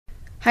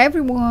Hi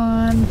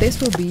everyone, this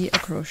will be a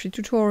crochet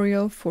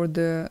tutorial for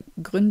the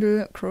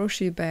Gründl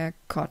Crochet Bag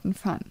Cotton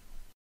Fun.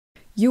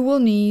 You will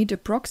need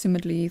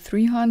approximately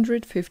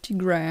 350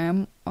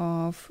 grams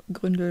of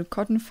Gründl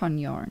Cotton Fun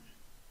yarn.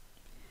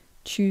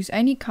 Choose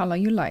any color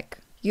you like.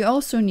 You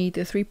also need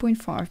a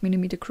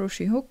 3.5mm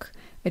crochet hook,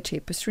 a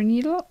tapestry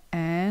needle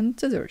and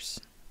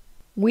scissors.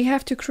 We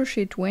have to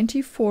crochet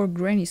 24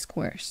 granny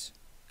squares.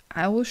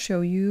 I will show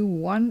you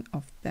one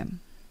of them.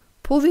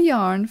 Pull the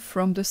yarn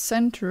from the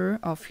center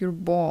of your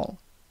ball.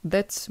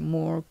 That's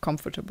more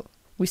comfortable.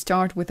 We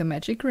start with a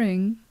magic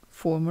ring,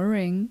 form a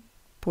ring,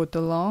 put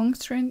the long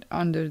strand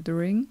under the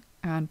ring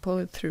and pull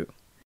it through.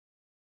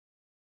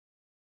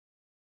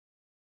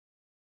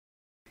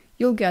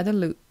 You'll get a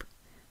loop.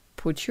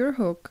 Put your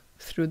hook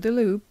through the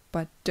loop,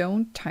 but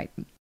don't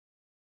tighten.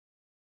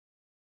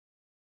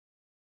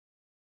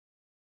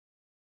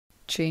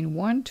 Chain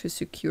 1 to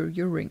secure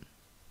your ring.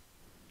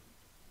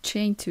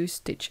 Chain 2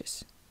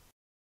 stitches.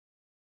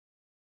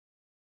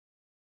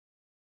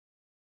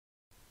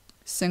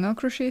 Single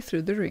crochet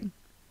through the ring.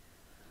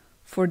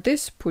 For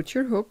this, put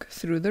your hook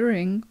through the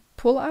ring,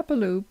 pull up a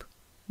loop,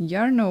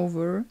 yarn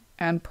over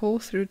and pull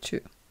through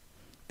 2.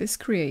 This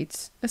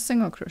creates a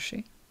single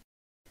crochet.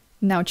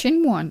 Now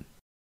chain 1.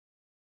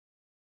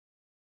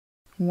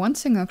 1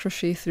 single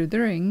crochet through the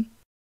ring,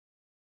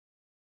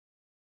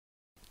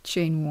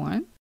 chain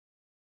 1,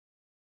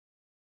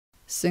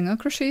 single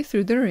crochet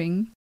through the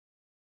ring,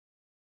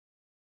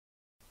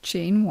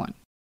 chain 1.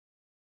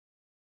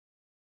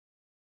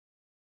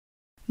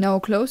 Now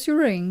close your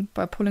ring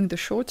by pulling the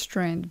short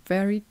strand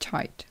very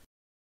tight.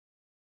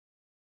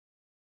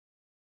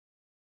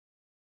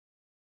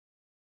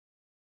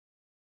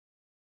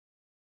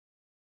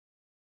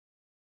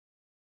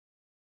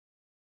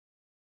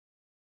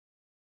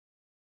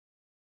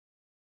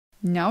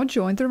 Now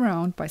join the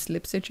round by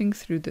slip stitching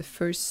through the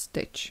first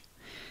stitch.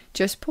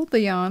 Just pull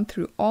the yarn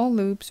through all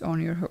loops on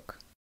your hook.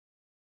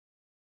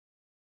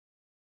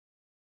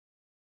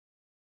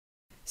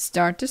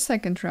 Start the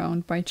second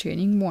round by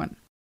chaining 1.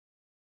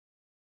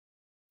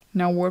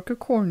 Now work a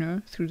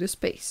corner through the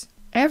space.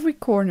 Every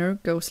corner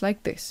goes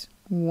like this.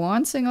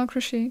 1 single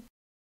crochet,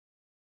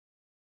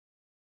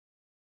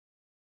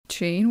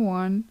 chain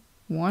 1,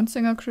 1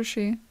 single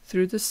crochet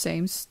through the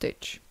same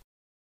stitch.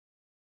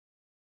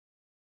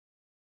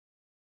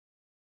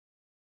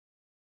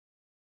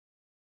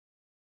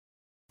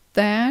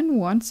 Then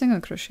 1 single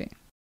crochet.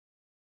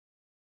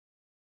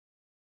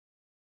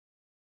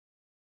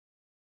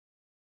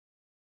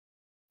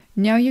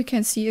 Now you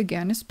can see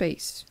again a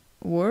space.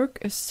 Work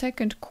a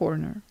second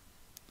corner.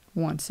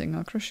 1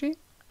 single crochet,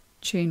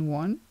 chain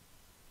 1,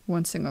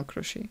 1 single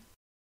crochet.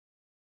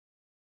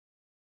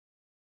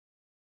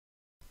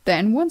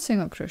 Then 1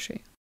 single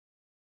crochet.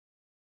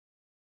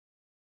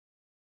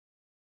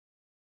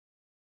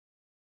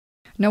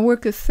 Now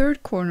work the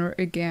third corner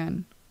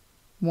again.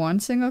 1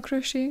 single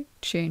crochet,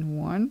 chain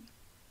 1,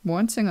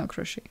 1 single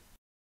crochet.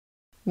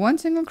 1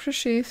 single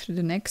crochet through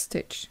the next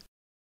stitch.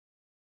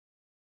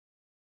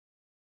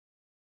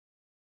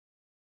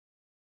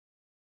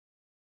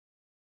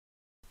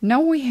 Now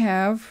we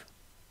have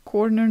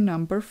corner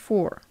number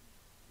 4.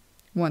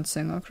 1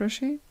 single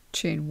crochet,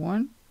 chain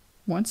 1,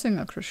 1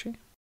 single crochet.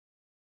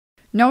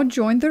 Now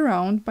join the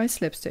round by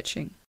slip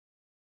stitching.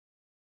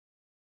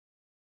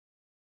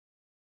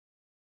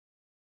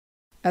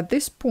 At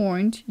this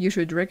point you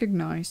should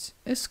recognize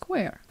a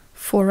square.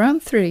 For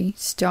round 3,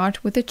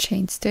 start with a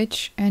chain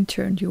stitch and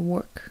turn your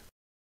work.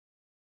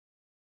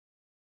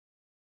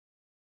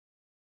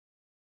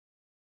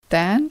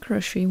 Then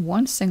crochet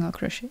 1 single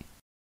crochet.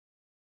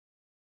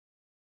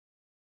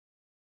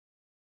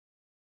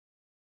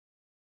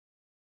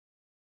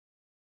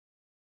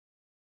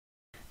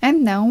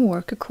 And now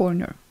work a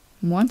corner.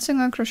 1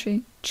 single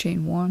crochet,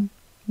 chain 1,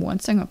 1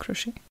 single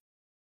crochet.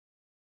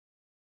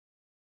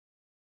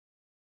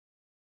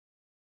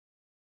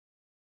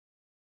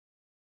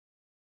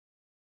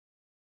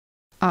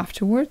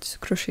 Afterwards,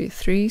 crochet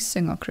 3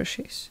 single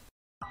crochets.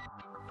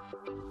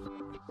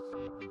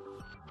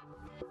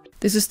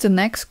 This is the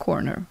next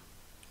corner.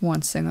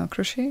 1 single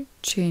crochet,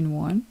 chain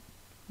 1,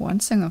 1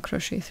 single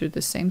crochet through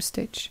the same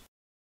stitch.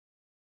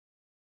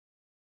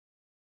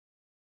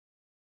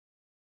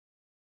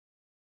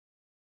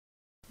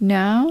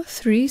 Now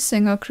 3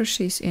 single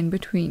crochets in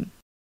between.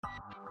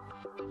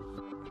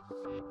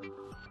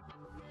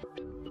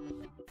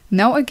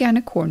 Now again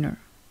a corner.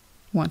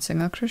 1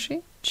 single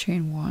crochet,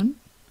 chain 1,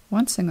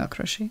 1 single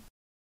crochet.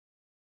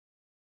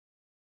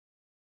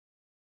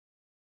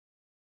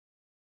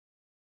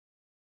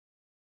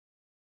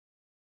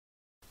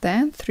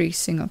 Then 3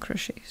 single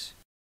crochets.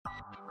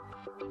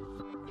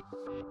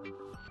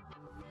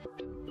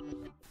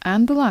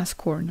 And the last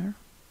corner.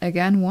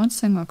 Again 1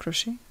 single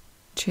crochet,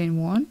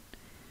 chain 1,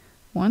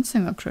 1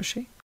 single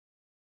crochet.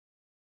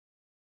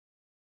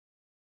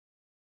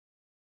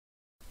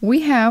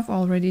 We have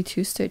already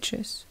 2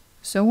 stitches,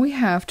 so we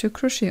have to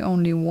crochet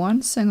only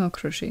 1 single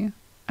crochet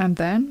and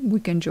then we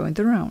can join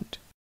the round.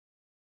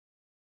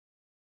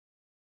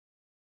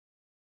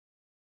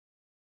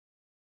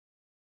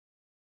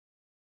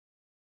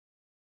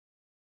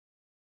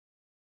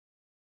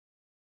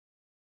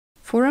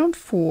 For round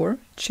 4,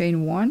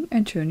 chain 1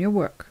 and turn your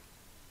work.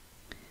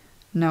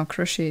 Now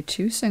crochet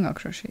 2 single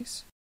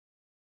crochets.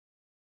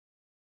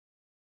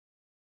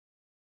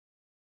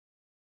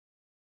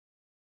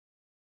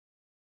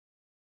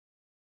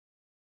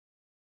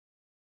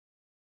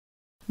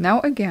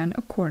 Now again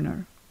a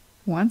corner.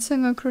 1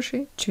 single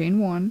crochet, chain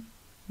 1,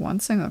 1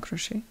 single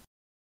crochet.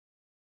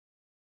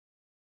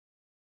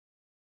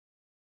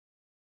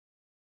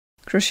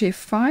 Crochet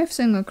 5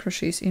 single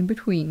crochets in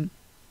between.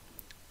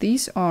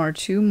 These are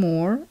 2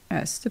 more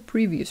as the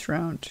previous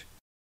round.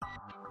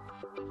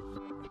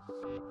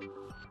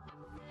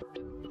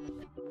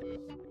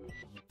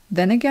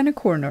 Then again a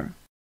corner.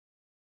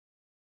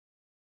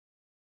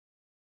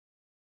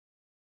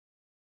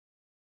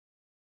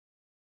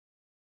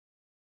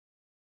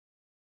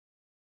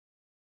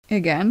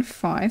 Again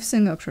 5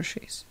 single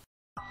crochets.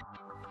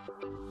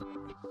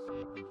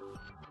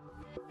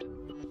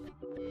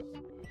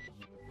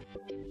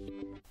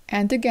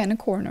 And again a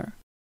corner.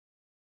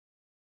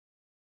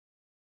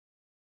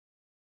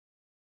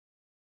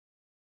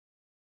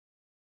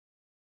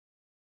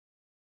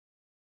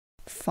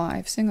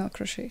 Five single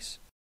crochets.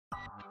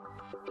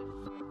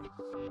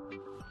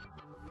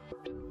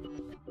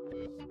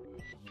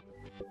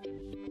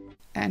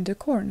 And a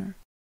corner.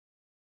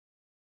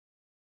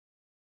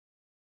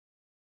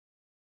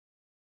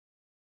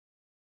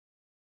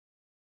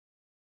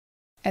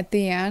 At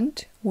the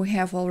end, we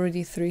have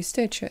already 3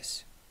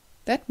 stitches.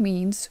 That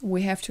means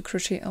we have to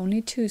crochet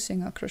only 2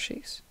 single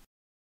crochets.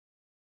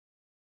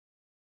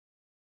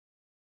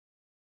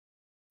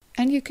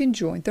 And you can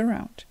join the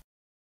round.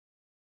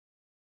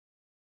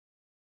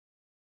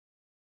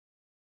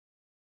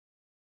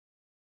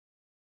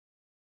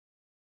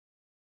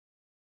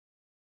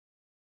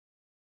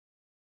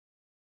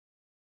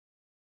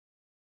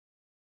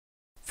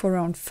 For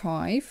round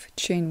 5,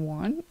 chain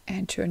 1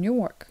 and turn your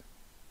work.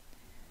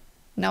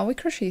 Now we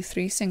crochet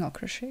 3 single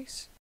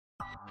crochets.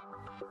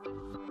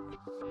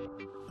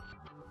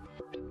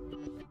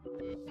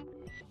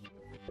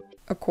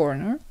 A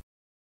corner.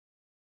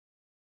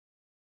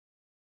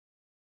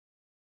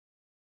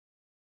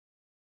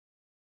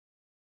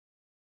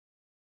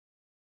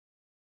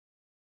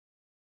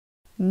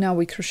 Now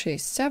we crochet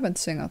 7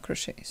 single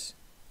crochets,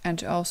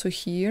 and also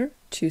here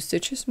 2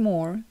 stitches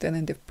more than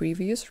in the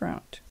previous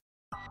round.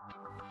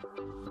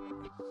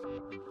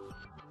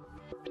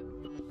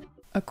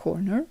 A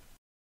corner.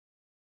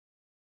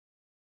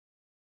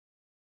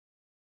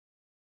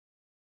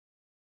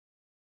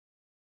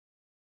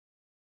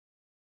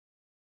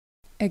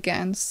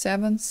 Again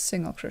 7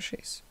 single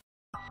crochets.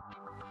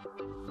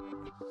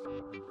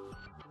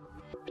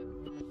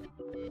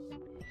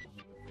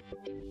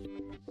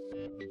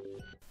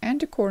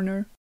 And a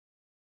corner.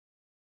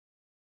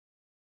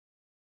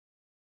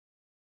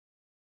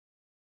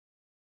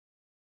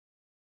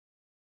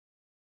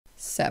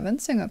 Seven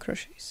single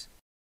crochets.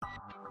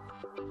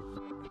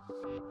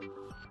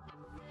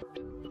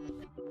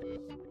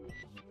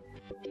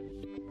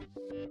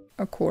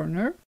 A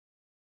corner.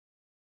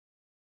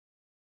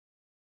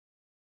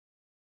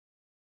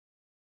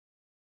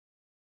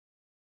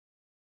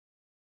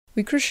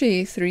 We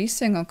crochet 3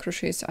 single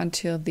crochets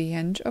until the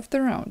end of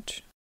the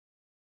round.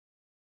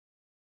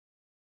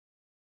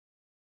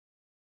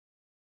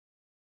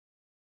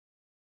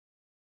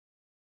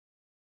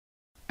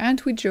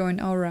 And we join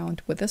our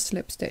round with a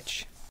slip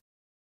stitch.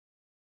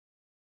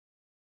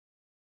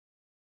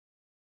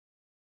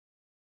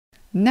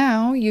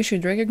 Now you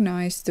should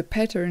recognize the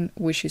pattern,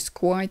 which is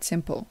quite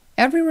simple.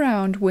 Every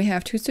round we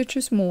have 2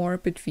 stitches more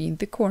between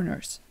the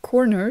corners.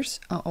 Corners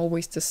are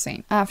always the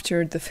same.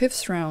 After the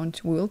 5th round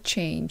we'll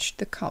change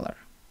the color.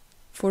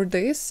 For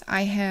this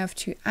I have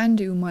to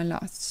undo my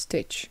last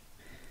stitch.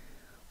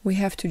 We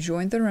have to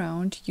join the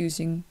round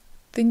using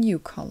the new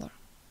color.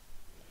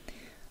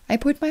 I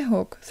put my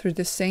hook through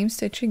the same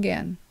stitch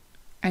again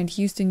and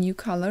use the new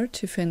color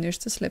to finish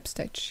the slip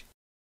stitch.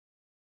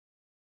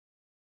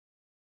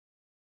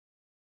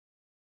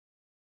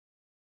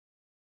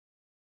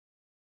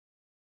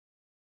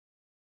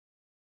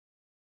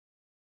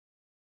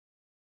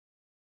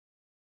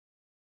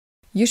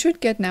 You should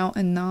get now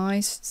a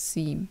nice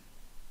seam.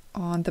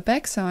 On the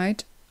back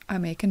side, I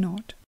make a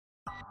knot.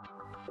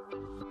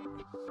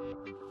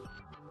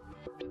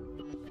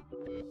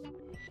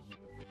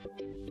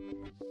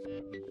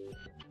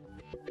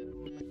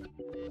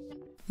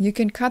 You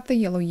can cut the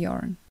yellow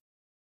yarn.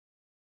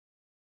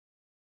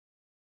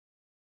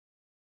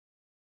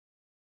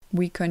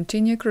 We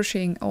continue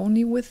crocheting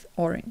only with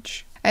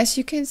orange. As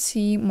you can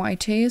see, my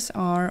tails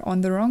are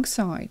on the wrong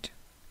side.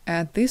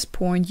 At this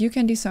point you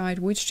can decide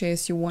which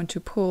tails you want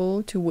to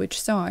pull to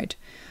which side,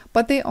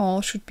 but they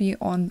all should be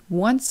on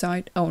one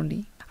side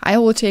only. I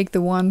will take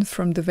the one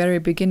from the very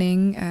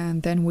beginning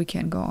and then we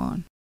can go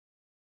on.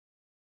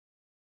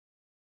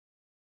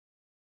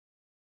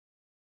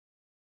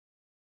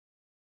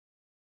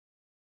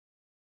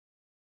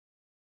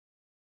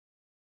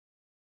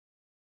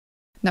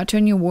 Now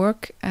turn your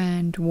work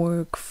and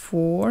work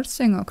 4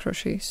 single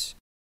crochets.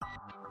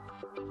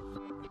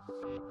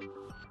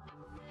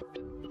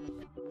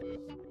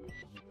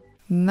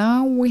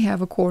 Now we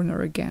have a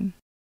corner again.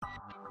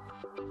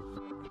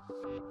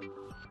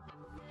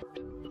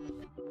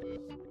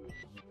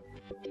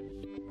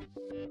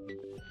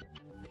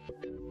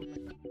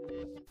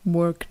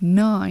 Work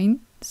 9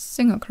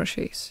 single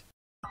crochets.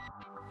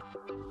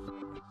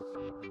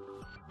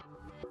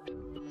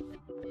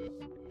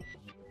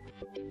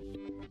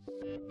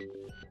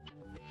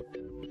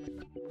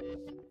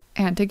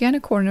 And again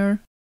a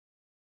corner.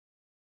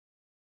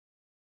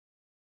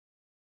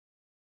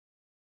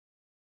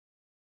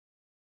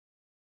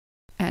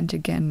 And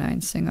again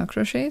 9 single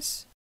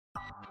crochets.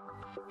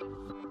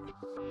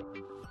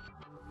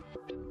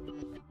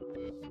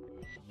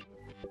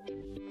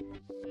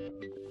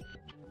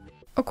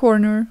 A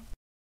corner.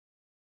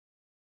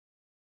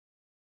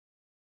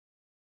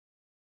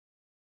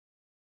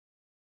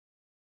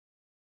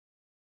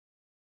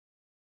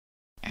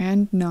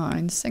 And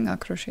 9 single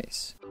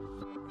crochets.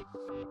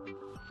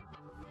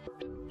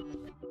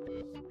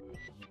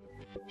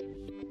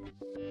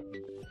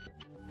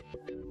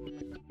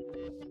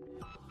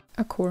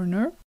 A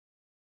corner.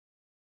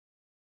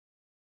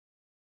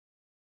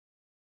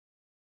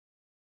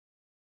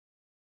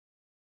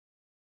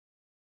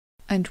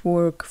 And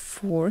work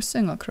 4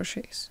 single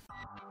crochets.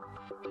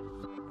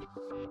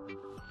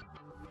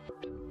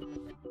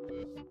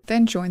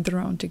 Then join the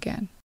round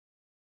again.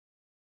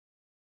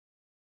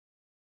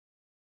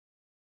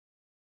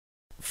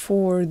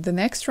 For the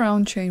next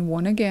round, chain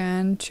 1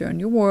 again, turn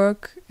your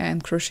work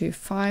and crochet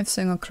 5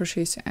 single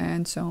crochets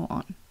and so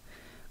on.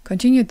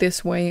 Continue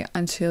this way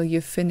until you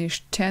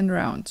finish 10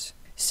 rounds.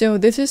 So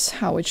this is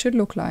how it should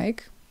look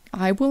like.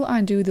 I will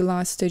undo the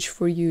last stitch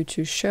for you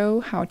to show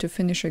how to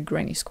finish a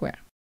granny square.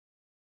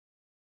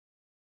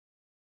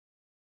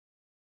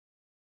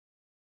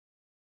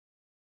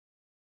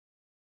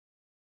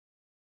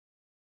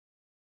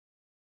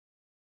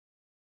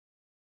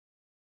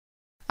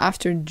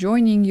 After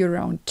joining your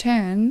round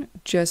 10,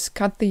 just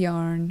cut the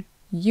yarn.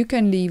 You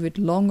can leave it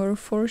longer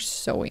for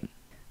sewing.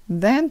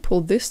 Then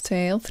pull this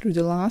tail through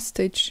the last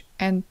stitch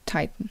and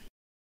tighten.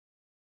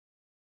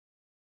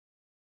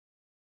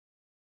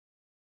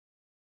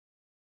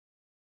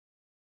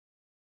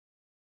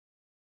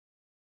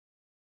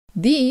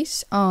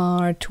 These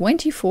are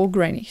 24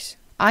 grannies.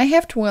 I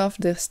have 12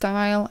 this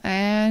style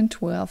and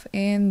 12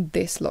 in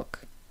this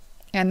look.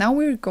 And now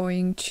we're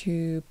going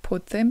to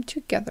put them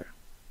together.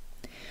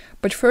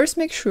 But first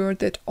make sure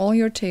that all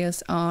your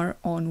tails are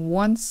on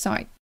one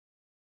side.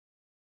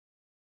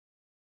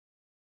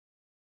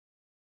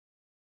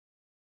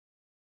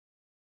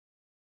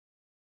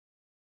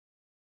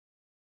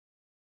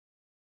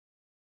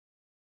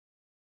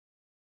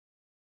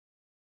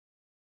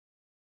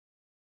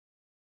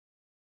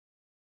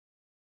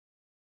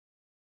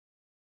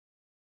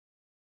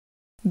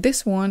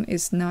 This one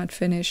is not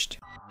finished.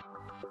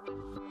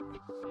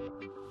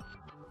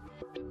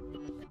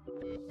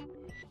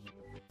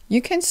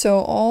 You can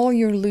sew all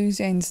your loose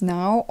ends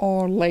now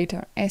or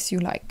later, as you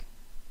like.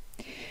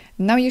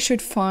 Now you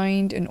should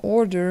find an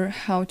order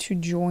how to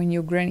join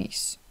your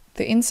grannies.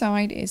 The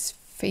inside is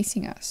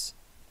facing us.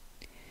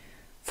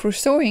 For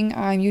sewing,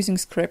 I'm using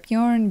scrap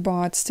yarn,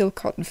 but still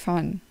cotton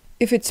fun.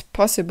 If it's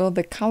possible,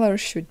 the color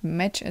should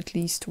match at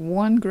least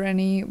one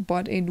granny,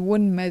 but it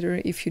wouldn't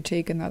matter if you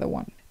take another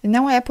one. And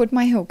now I put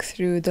my hook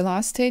through the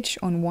last stitch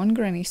on one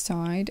granny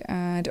side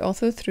and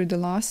also through the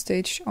last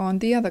stitch on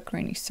the other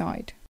granny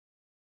side.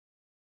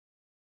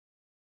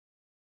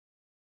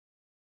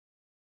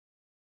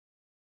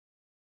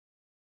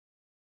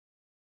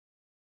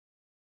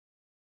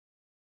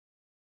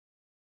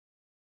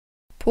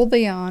 Pull the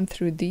yarn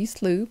through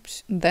these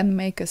loops, then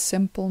make a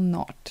simple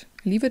knot.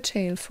 Leave a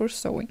tail for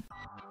sewing.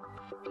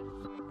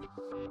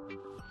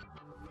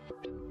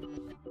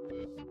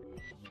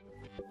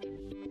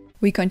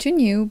 We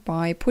continue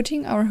by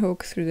putting our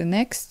hook through the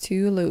next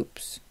 2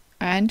 loops,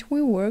 and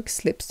we work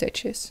slip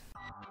stitches.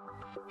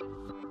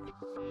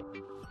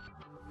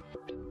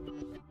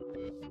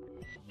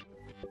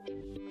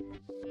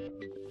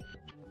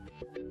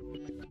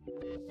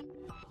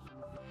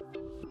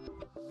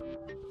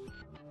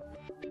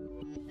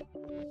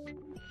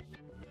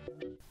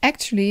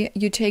 Actually,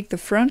 you take the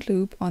front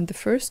loop on the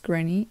first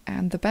granny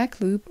and the back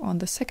loop on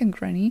the second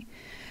granny,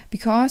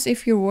 because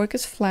if your work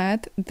is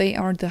flat, they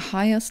are the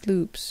highest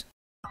loops.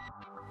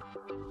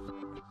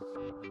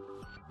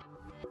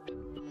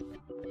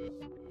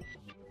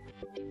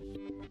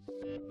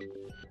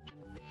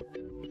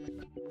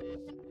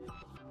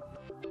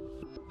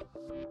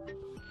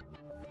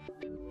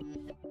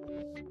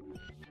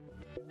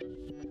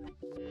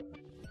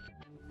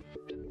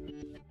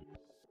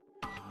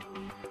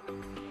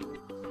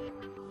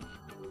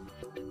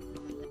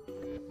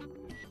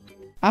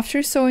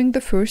 After sewing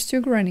the first 2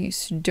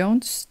 grannies,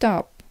 don't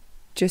stop.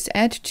 Just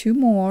add 2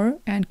 more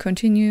and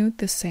continue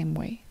the same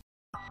way.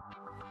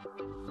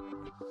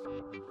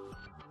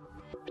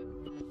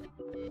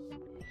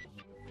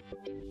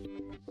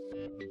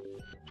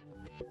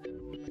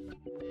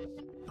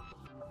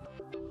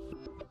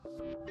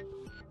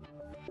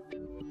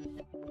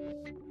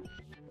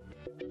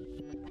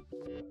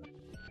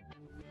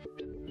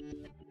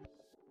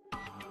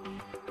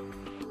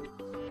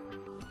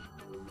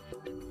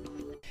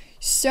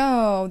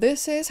 So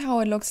this is how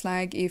it looks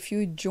like if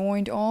you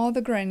joined all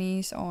the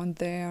grannies on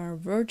their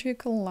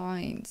vertical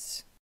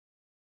lines.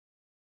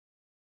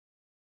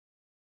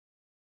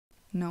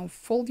 Now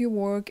fold your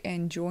work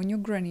and join your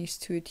grannies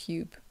to a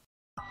tube.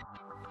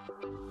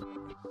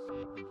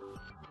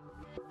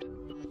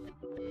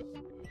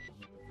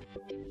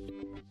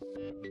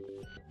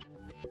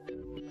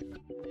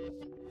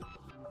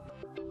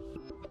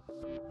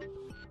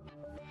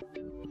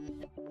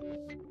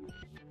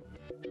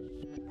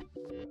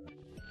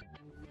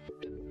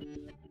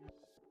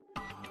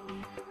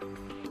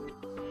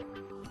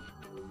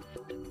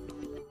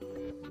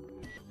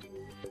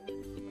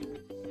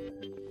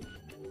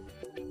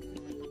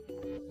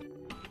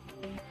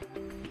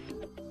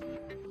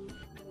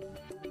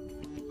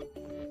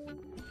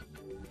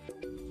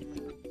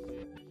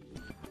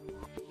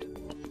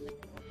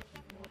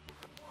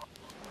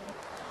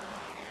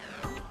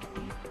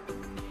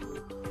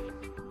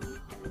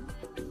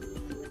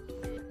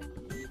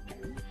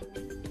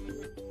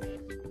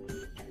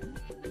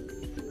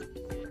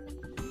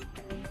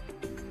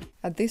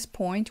 At this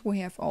point, we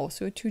have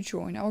also to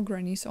join our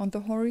grannies on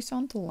the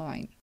horizontal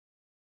line.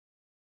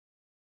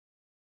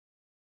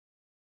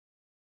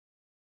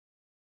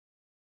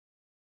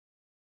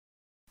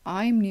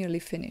 I'm nearly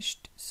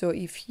finished, so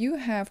if you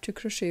have to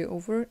crochet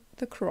over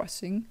the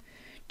crossing,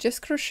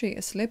 just crochet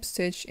a slip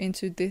stitch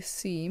into this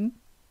seam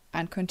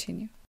and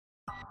continue.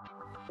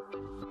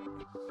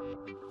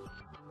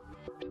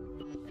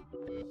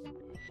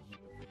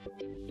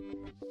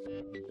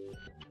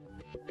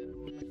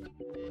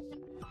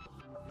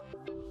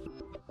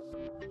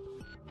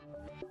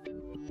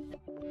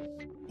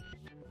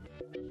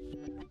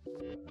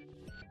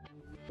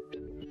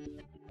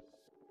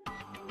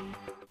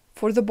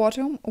 For the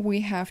bottom,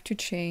 we have to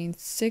chain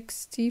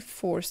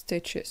 64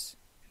 stitches.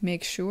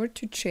 Make sure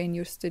to chain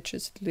your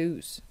stitches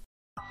loose.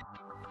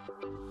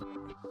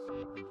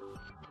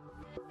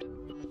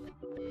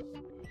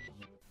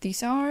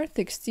 These are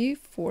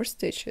 64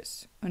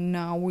 stitches, and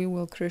now we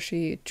will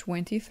crochet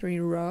 23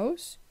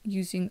 rows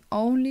using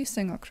only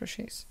single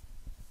crochets.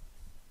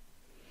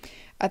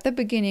 At the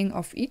beginning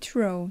of each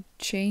row,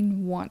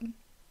 chain 1.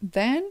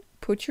 Then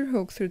put your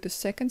hook through the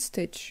second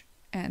stitch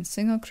and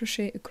single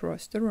crochet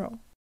across the row.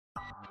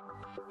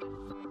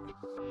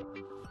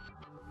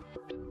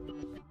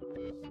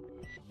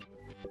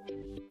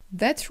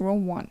 That's row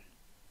 1.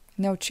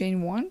 Now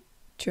chain 1,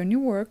 turn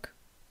your work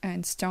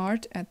and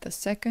start at the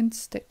second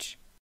stitch.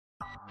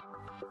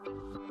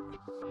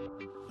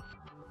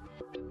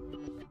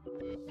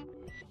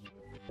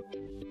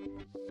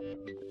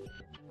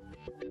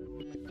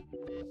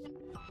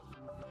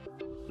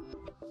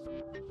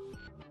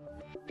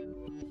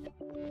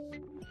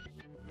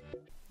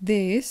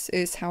 This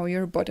is how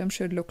your bottom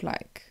should look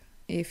like.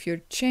 If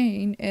your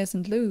chain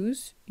isn't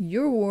loose,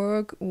 your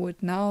work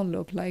would now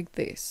look like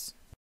this.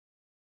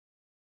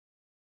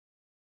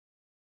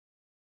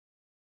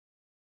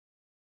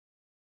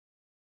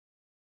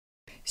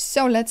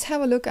 So let's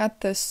have a look at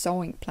the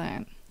sewing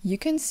plan. You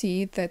can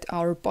see that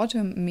our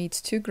bottom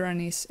meets 2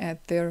 grannies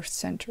at their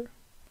center.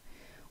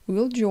 We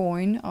will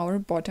join our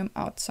bottom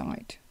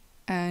outside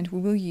and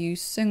we will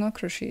use single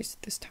crochets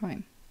this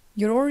time.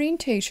 Your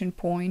orientation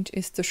point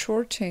is the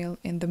short tail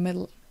in the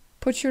middle.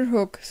 Put your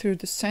hook through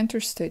the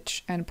center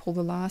stitch and pull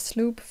the last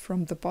loop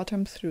from the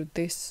bottom through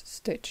this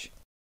stitch.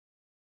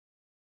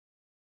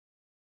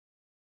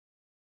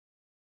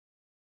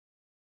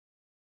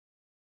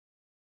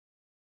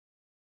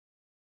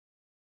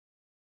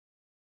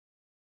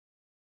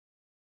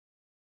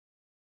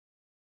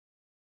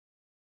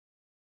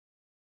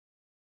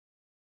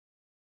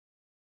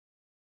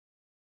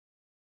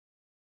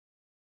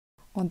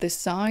 On this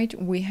side,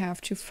 we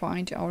have to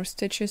find our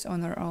stitches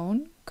on our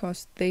own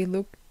because they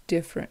look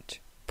different.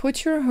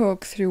 Put your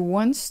hook through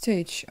 1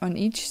 stitch on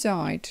each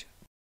side,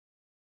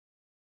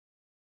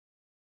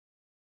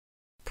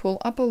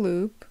 pull up a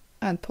loop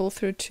and pull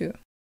through 2.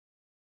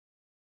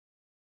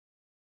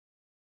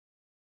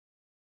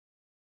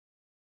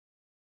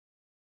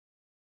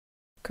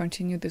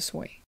 Continue this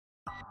way.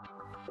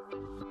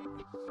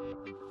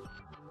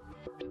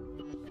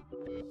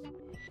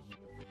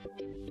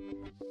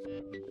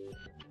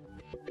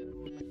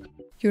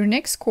 Your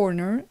next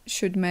corner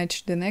should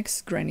match the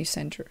next granny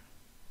center.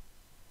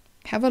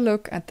 Have a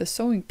look at the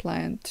sewing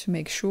plan to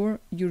make sure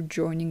you're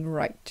joining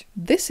right.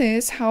 This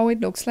is how it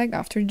looks like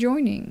after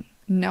joining.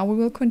 Now we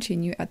will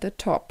continue at the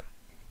top.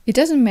 It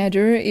doesn't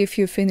matter if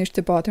you finish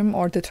the bottom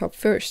or the top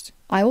first.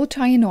 I will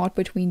tie a knot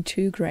between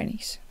 2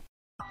 grannies.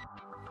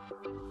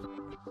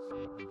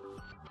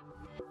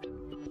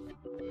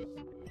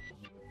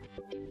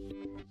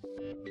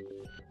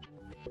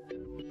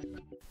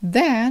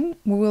 Then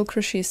we will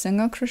crochet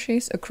single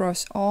crochets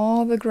across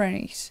all the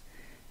grannies.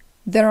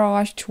 There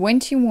are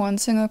 21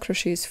 single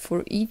crochets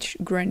for each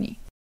granny.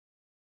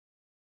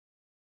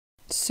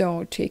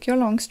 So take your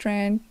long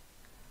strand.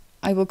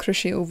 I will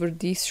crochet over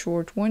these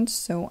short ones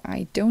so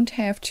I don't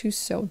have to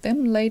sew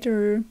them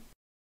later.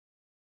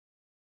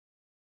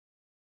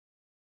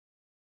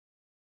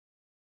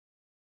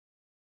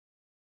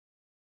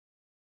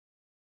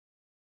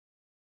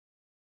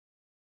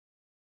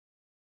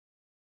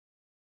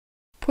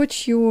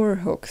 Put your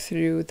hook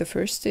through the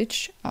first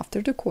stitch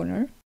after the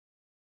corner.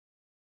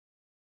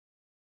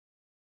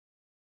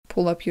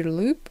 Pull up your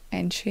loop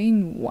and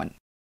chain 1.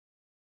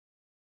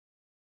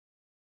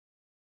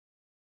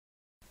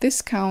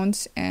 This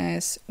counts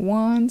as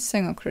 1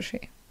 single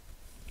crochet.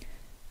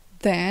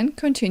 Then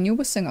continue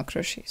with single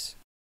crochets.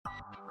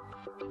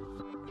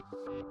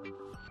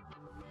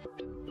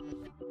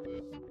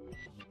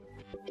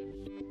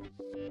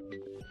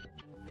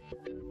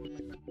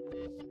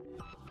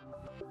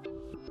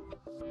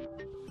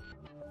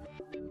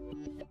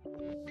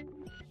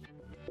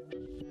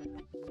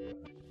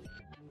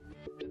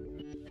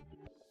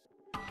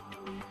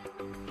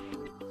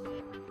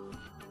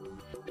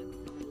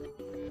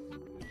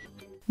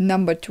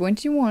 Number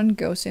 21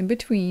 goes in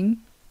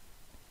between.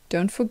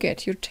 Don't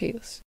forget your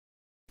tails.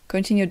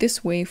 Continue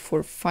this way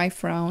for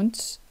 5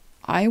 rounds.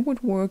 I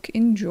would work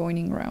in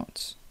joining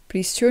rounds.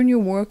 Please turn your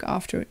work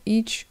after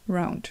each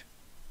round.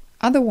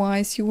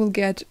 Otherwise you will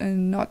get a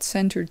not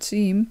centered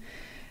seam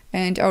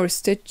and our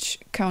stitch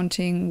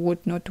counting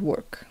would not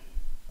work.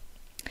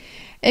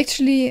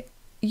 Actually,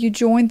 you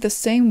join the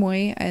same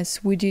way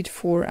as we did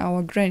for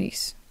our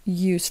grannies.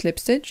 You slip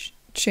stitch,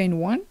 chain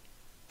 1,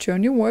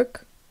 turn your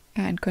work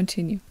and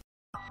continue.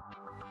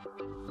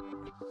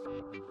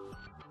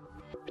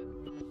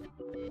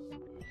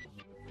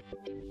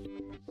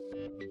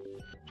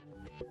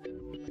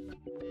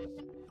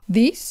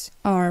 These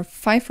are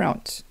 5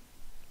 rounds.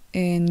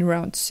 In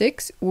round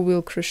 6 we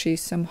will crochet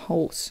some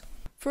holes.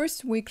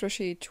 First we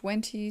crochet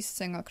 20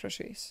 single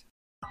crochets.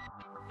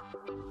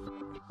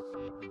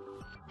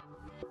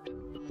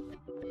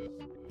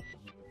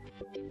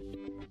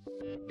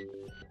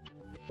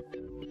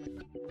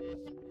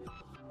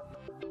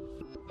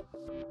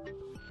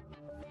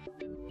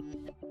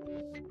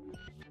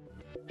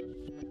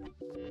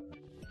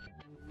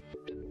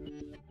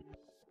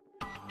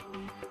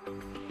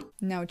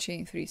 Now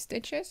chain 3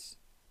 stitches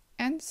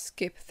and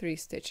skip 3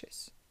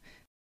 stitches.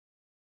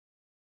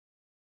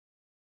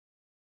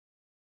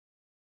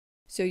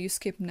 So you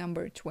skip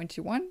number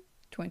 21,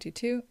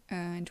 22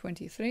 and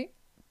 23,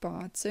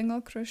 but single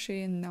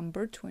crochet in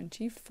number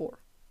 24.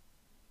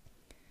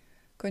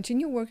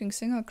 Continue working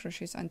single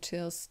crochets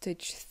until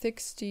stitch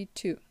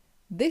 62.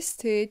 This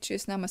stitch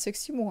is number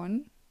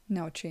 61.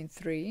 Now chain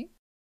 3.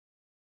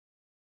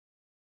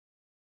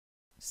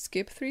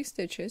 Skip 3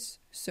 stitches,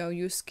 so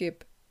you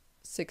skip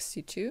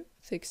 62,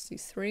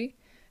 63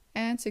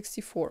 and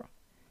 64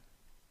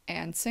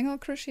 and single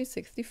crochet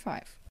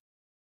 65.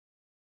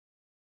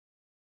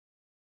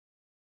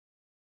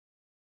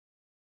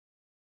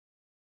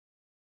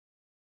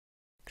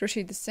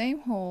 Crochet the same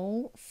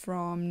hole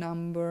from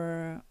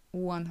number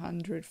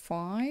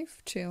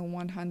 105 till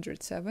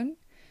 107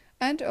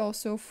 and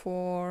also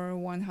for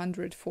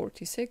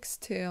 146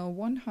 till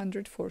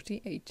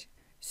 148.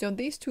 So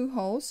these 2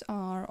 holes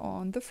are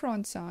on the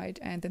front side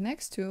and the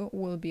next 2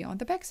 will be on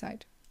the back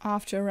side.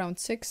 After round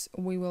 6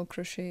 we will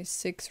crochet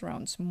 6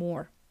 rounds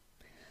more.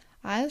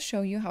 I'll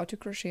show you how to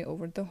crochet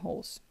over the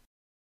holes.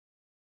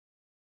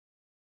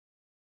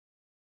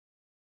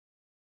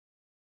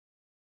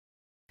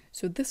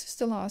 So this is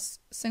the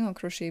last single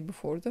crochet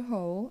before the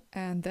hole,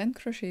 and then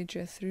crochet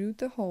just through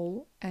the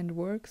hole and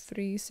work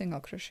 3 single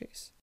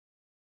crochets.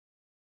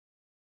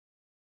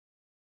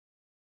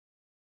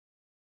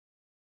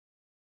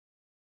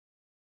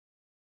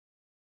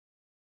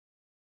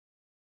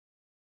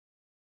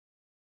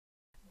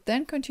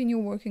 Then continue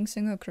working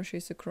single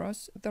crochets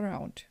across the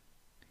round.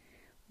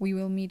 We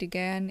will meet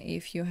again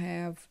if you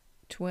have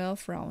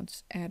 12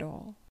 rounds at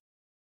all.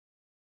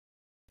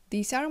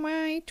 These are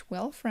my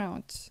 12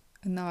 rounds.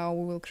 Now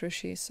we will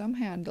crochet some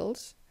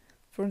handles.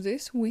 For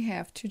this we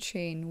have to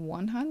chain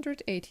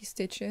 180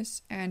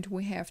 stitches and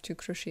we have to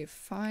crochet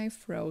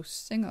 5 rows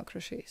single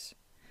crochets.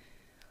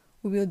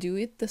 We will do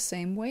it the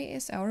same way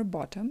as our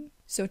bottom.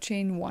 So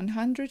chain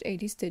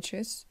 180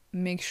 stitches,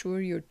 make sure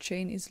your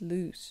chain is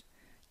loose.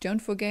 Don't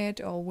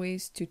forget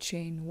always to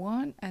chain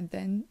 1 and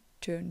then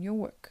turn your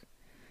work.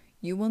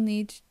 You will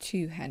need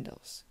 2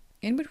 handles.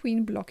 In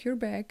between, block your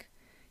bag.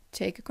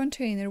 Take a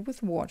container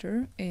with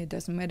water. It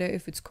doesn't matter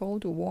if it's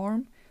cold or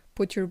warm.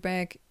 Put your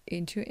bag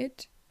into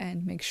it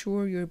and make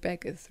sure your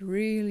bag is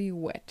really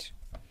wet.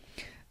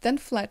 Then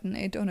flatten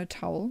it on a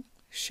towel,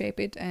 shape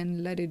it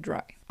and let it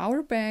dry.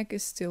 Our bag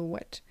is still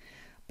wet,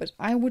 but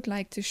I would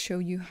like to show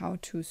you how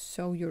to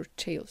sew your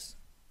tails.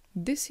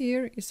 This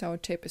here is our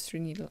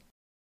tapestry needle.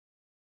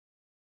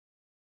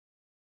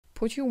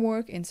 Put your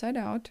work inside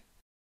out.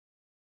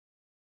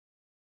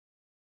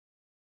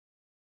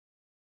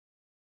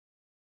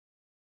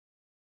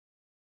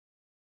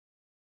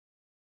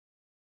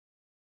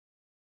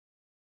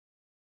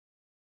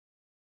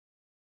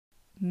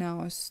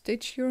 Now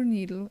stitch your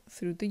needle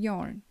through the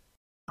yarn.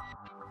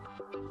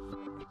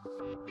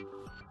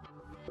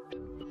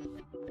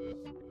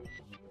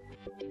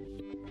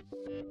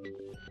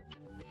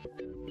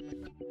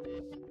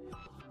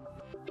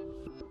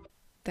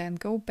 Then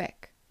go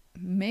back.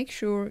 Make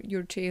sure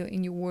your tail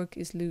in your work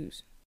is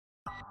loose.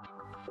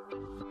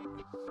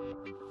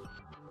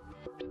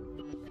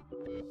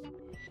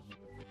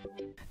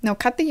 Now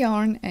cut the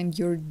yarn and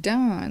you're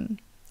done.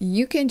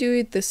 You can do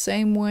it the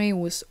same way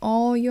with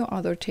all your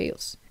other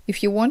tails.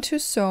 If you want to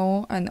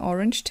sew an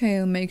orange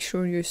tail, make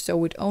sure you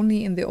sew it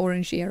only in the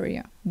orange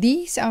area.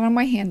 These are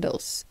my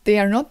handles. They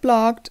are not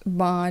blocked,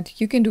 but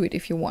you can do it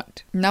if you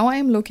want. Now I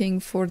am looking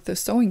for the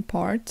sewing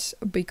parts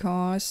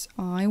because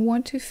I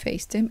want to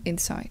face them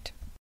inside.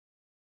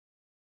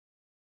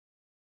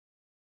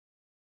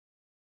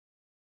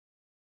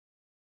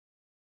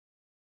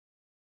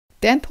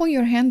 Then pull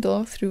your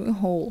handle through a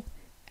hole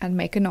and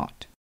make a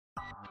knot.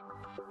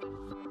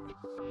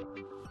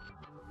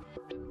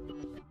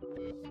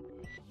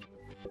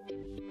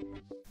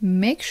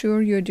 Make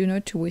sure you do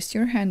not twist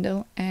your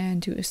handle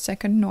and do a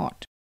second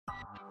knot.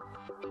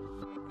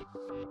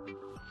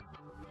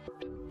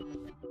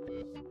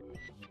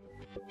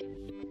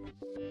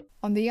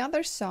 On the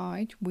other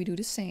side, we do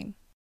the same.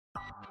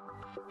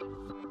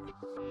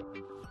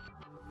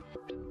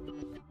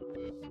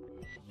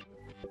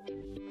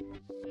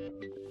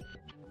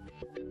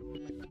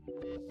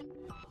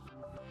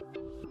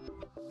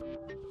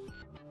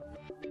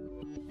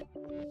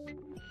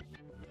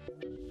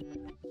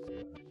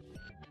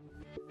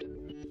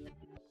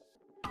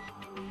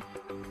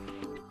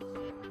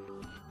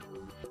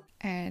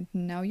 And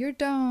now you're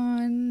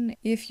done.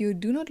 If you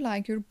do not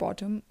like your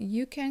bottom,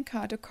 you can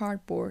cut a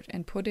cardboard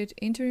and put it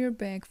into your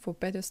bag for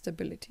better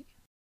stability.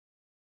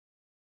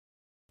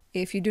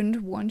 If you do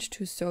not want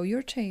to sew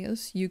your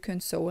tails, you can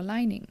sew a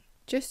lining.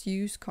 Just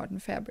use cotton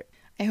fabric.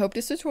 I hope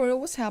this tutorial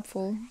was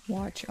helpful.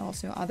 Watch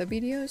also other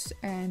videos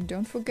and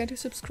don't forget to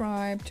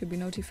subscribe to be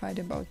notified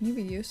about new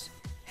videos.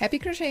 Happy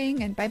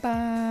crocheting and bye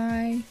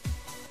bye!